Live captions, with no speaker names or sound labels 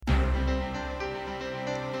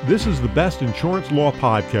This is the Best Insurance Law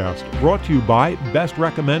Podcast, brought to you by Best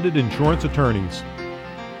Recommended Insurance Attorneys.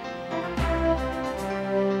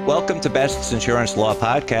 Welcome to Best's Insurance Law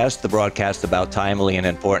Podcast, the broadcast about timely and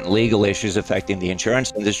important legal issues affecting the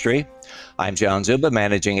insurance industry. I'm John Zuba,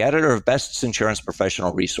 Managing Editor of Best's Insurance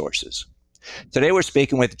Professional Resources. Today we're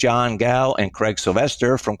speaking with John Gow and Craig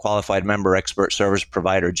Sylvester from qualified member expert service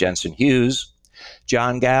provider Jensen Hughes.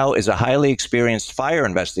 John Gow is a highly experienced fire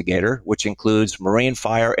investigator, which includes marine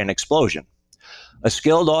fire and explosion. A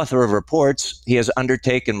skilled author of reports, he has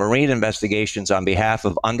undertaken marine investigations on behalf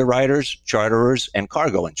of underwriters, charterers, and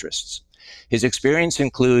cargo interests. His experience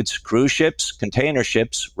includes cruise ships, container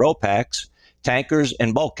ships, RoPax, tankers,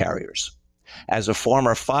 and bulk carriers. As a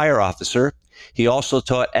former fire officer, he also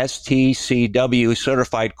taught STCW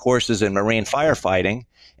certified courses in marine firefighting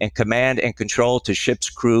and command and control to ships'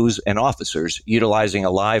 crews and officers utilizing a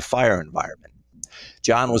live fire environment.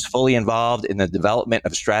 John was fully involved in the development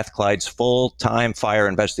of Strathclyde's full-time fire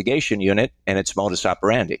investigation unit and its modus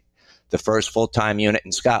operandi, the first full-time unit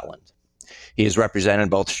in Scotland. He has represented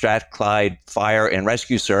both Strathclyde Fire and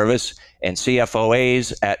Rescue Service and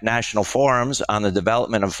CFOAs at national forums on the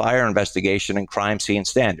development of fire investigation and crime scene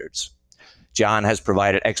standards. John has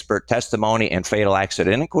provided expert testimony in fatal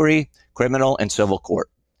accident inquiry, criminal, and civil court.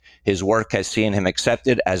 His work has seen him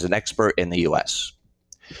accepted as an expert in the U.S.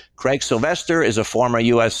 Craig Sylvester is a former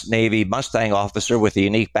U.S. Navy Mustang officer with a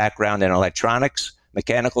unique background in electronics,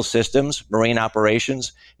 mechanical systems, marine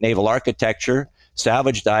operations, naval architecture,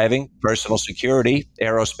 salvage diving, personal security,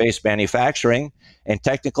 aerospace manufacturing, and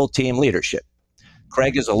technical team leadership.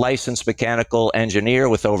 Craig is a licensed mechanical engineer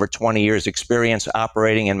with over 20 years' experience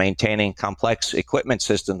operating and maintaining complex equipment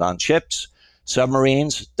systems on ships,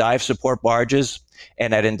 submarines, dive support barges,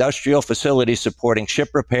 and at industrial facilities supporting ship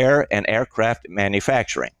repair and aircraft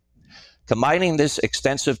manufacturing. Combining this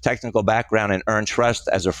extensive technical background and earned trust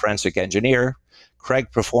as a forensic engineer,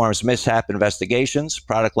 Craig performs mishap investigations,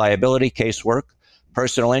 product liability casework,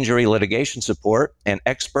 personal injury litigation support, and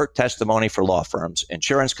expert testimony for law firms,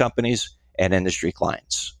 insurance companies, and industry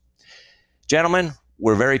clients. Gentlemen,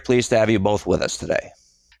 we're very pleased to have you both with us today.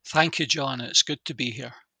 Thank you, John. It's good to be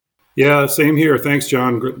here. Yeah, same here. Thanks,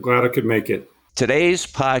 John. Glad I could make it. Today's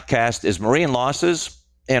podcast is marine losses.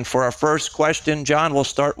 And for our first question, John, we'll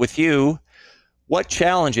start with you. What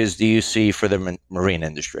challenges do you see for the marine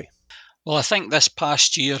industry? Well, I think this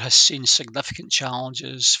past year has seen significant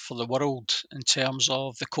challenges for the world in terms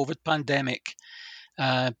of the COVID pandemic.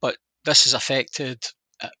 But this has affected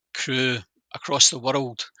crew across the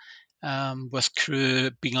world, with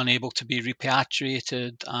crew being unable to be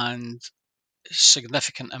repatriated and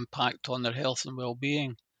significant impact on their health and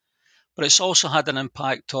well-being. But it's also had an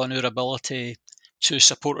impact on our ability to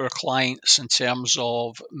support our clients in terms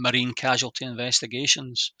of marine casualty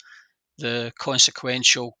investigations. The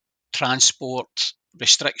consequential transport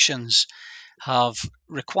restrictions have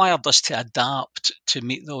required us to adapt to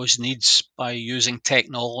meet those needs by using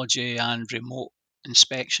technology and remote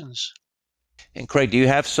inspections. And Craig, do you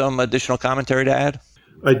have some additional commentary to add?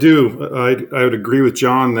 I do. I would agree with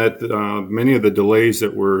John that many of the delays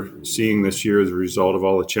that we're seeing this year as a result of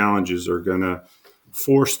all the challenges are going to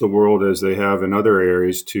force the world, as they have in other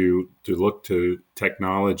areas, to look to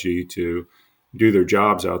technology to do their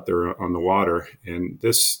jobs out there on the water. And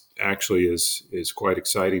this actually is quite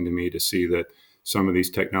exciting to me to see that some of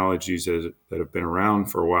these technologies that have been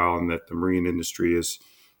around for a while and that the marine industry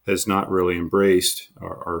has not really embraced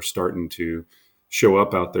are starting to show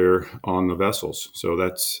up out there on the vessels. So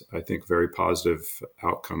that's, I think, a very positive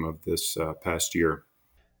outcome of this past year.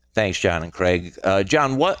 Thanks, John and Craig.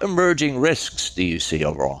 John, what emerging risks do you see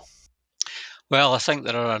overall? Well, I think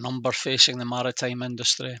there are a number facing the maritime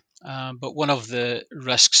industry, but one of the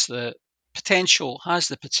risks that has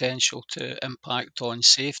the potential to impact on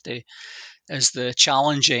safety is the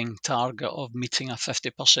challenging target of meeting a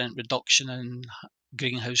 50% reduction in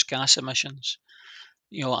greenhouse gas emissions.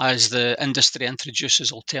 As the industry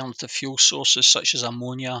introduces alternative fuel sources such as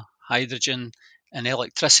ammonia, hydrogen, and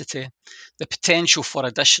electricity, the potential for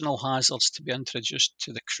additional hazards to be introduced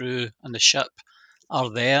to the crew and the ship are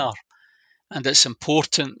there. And it's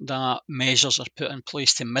important that measures are put in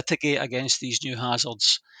place to mitigate against these new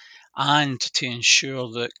hazards and to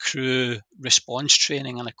ensure that crew response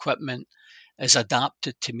training and equipment is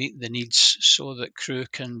adapted to meet the needs so that crew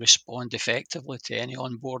can respond effectively to any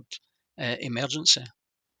onboard emergency.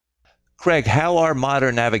 Craig, how are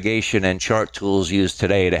modern navigation and chart tools used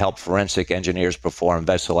today to help forensic engineers perform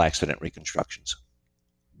vessel accident reconstructions?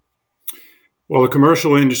 Well, the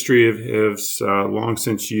commercial industry has long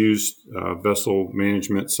since used vessel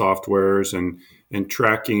management softwares and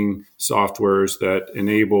tracking softwares that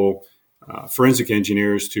enable forensic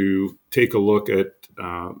engineers to take a look at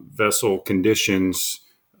vessel conditions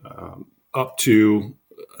up to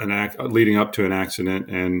leading up to an accident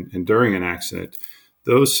and during an accident.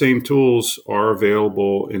 Those same tools are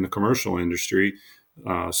available in the commercial industry.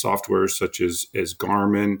 Software such as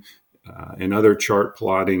Garmin and other chart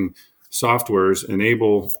plotting softwares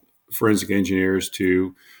enable forensic engineers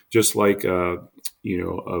to, just like a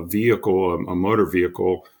vehicle, a motor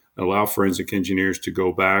vehicle, allow forensic engineers to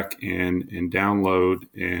go back and download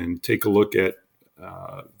and take a look at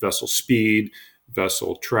vessel speed,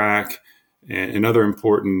 vessel track, and other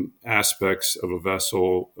important aspects of a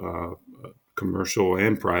vessel, commercial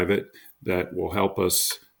and private, that will help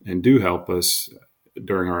us and do help us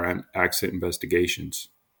during our accident investigations.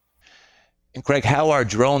 And Craig, how are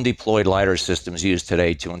drone deployed LiDAR systems used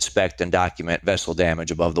today to inspect and document vessel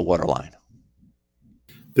damage above the waterline?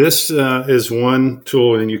 This is one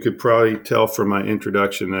tool, and you could probably tell from my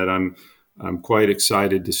introduction that I'm quite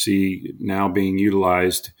excited to see now being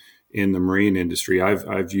utilized in the marine industry.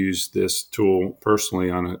 I've used this tool personally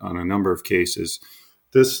on a number of cases.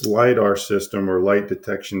 This LiDAR system, or light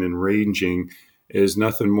detection and ranging, is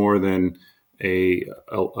nothing more than a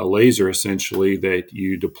laser, essentially, that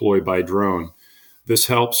you deploy by drone. This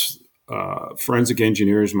helps forensic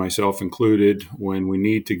engineers, myself included, when we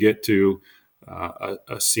need to get to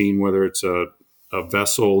a scene, whether it's a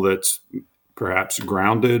vessel that's perhaps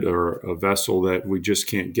grounded or a vessel that we just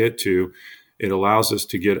can't get to. It allows us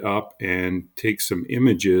to get up and take some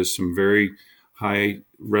images, some very high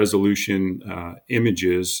resolution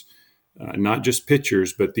images, not just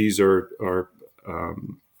pictures, but these are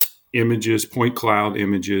images, point cloud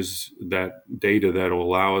images, that data that will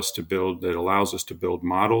allows us to build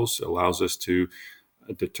models, allows us to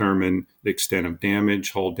determine the extent of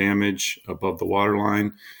damage, hull damage above the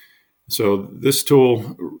waterline. So this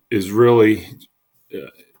tool is really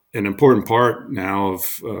an important part now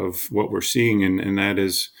of what we're seeing, and that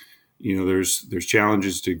is, there's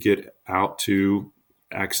challenges to get out to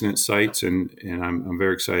accident sites, and I'm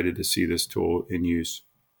very excited to see this tool in use.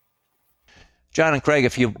 John and Craig,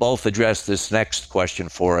 if you both address this next question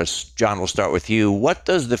for us, John, we'll start with you. What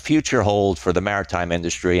does the future hold for the maritime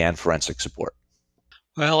industry and forensic support?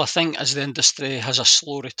 Well, I think as the industry has a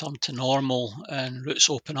slow return to normal and routes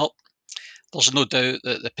open up, there's no doubt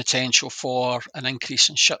that the potential for an increase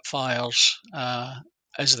in ship fires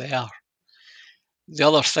is there. The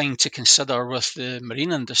other thing to consider with the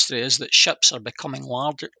marine industry is that ships are becoming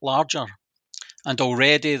larger. And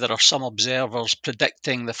already there are some observers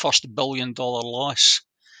predicting the first $1 billion loss.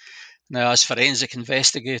 Now, as forensic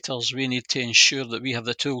investigators, we need to ensure that we have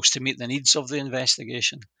the tools to meet the needs of the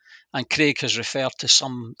investigation. And Craig has referred to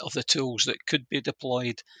some of the tools that could be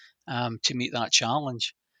deployed to meet that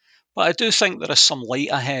challenge. But I do think there is some light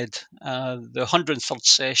ahead. The 103rd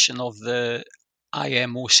session of the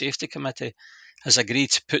IMO Safety Committee has agreed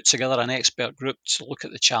to put together an expert group to look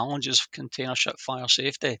at the challenges of container ship fire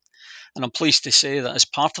safety. And I'm pleased to say that as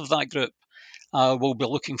part of that group, we'll be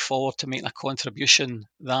looking forward to making a contribution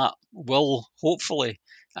that will hopefully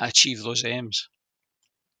achieve those aims.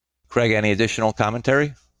 Craig, any additional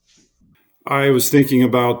commentary? I was thinking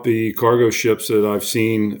about the cargo ships that I've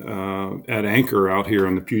seen at anchor out here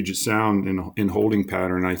on the Puget Sound in holding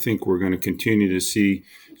pattern. I think we're going to continue to see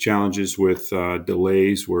challenges with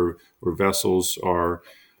delays where vessels are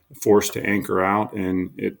forced to anchor out. And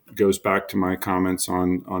it goes back to my comments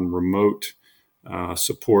on remote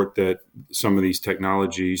support that some of these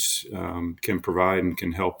technologies can provide and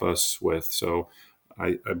can help us with. So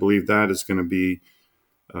I believe that is going to be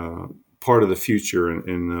part of the future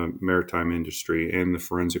in the maritime industry and the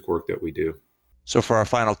forensic work that we do. So for our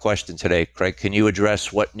final question today, Craig, can you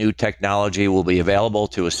address what new technology will be available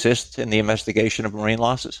to assist in the investigation of marine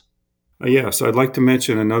losses? Yes, I'd like to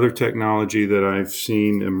mention another technology that I've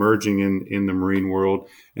seen emerging in the marine world,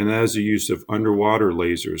 and that is the use of underwater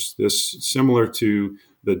lasers. This, similar to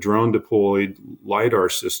the drone-deployed LiDAR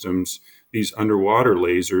systems, these underwater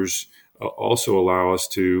lasers also allow us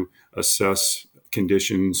to assess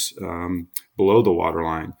conditions below the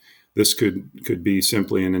waterline. This could be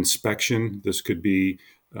simply an inspection. This could be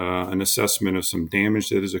an assessment of some damage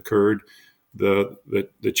that has occurred. The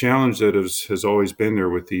challenge that has always been there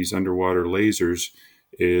with these underwater lasers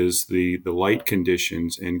is the light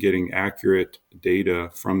conditions and getting accurate data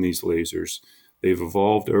from these lasers. They've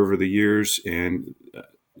evolved over the years, and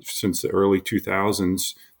since the early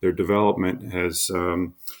 2000s, their development has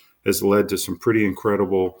led to some pretty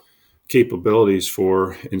incredible capabilities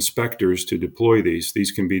for inspectors to deploy these.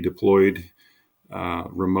 These can be deployed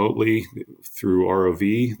remotely through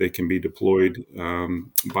ROV. They can be deployed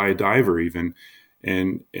by a diver even,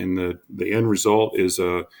 and the end result is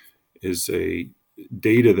a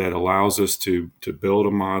data that allows us to build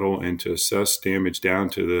a model and to assess damage down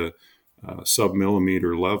to the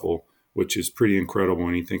sub-millimeter level, which is pretty incredible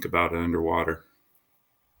when you think about it underwater.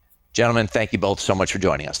 Gentlemen, thank you both so much for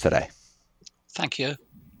joining us today. Thank you.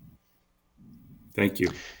 Thank you.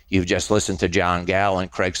 You've just listened to John Gall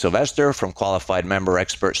and Craig Sylvester from qualified member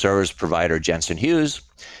expert service provider Jensen Hughes,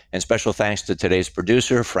 and special thanks to today's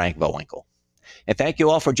producer, Frank Bowinkle. And thank you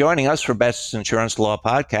all for joining us for Best's Insurance Law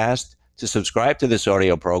Podcast. To subscribe to this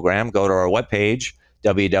audio program, go to our webpage,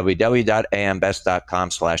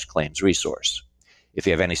 www.ambest.com/claims resource. If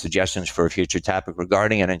you have any suggestions for a future topic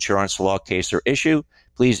regarding an insurance law case or issue,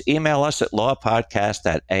 please email us at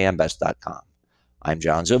lawpodcast@ambest.com. I'm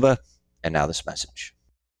John Zuba, and now this message.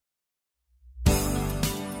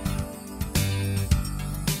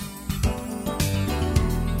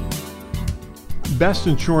 Best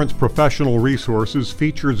Insurance Professional Resources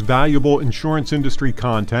features valuable insurance industry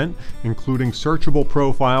content, including searchable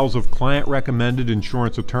profiles of client-recommended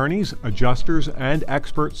insurance attorneys, adjusters, and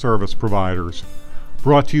expert service providers.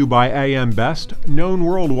 Brought to you by AM Best, known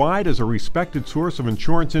worldwide as a respected source of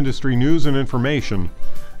insurance industry news and information.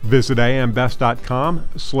 Visit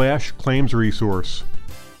ambest.com/claims resource.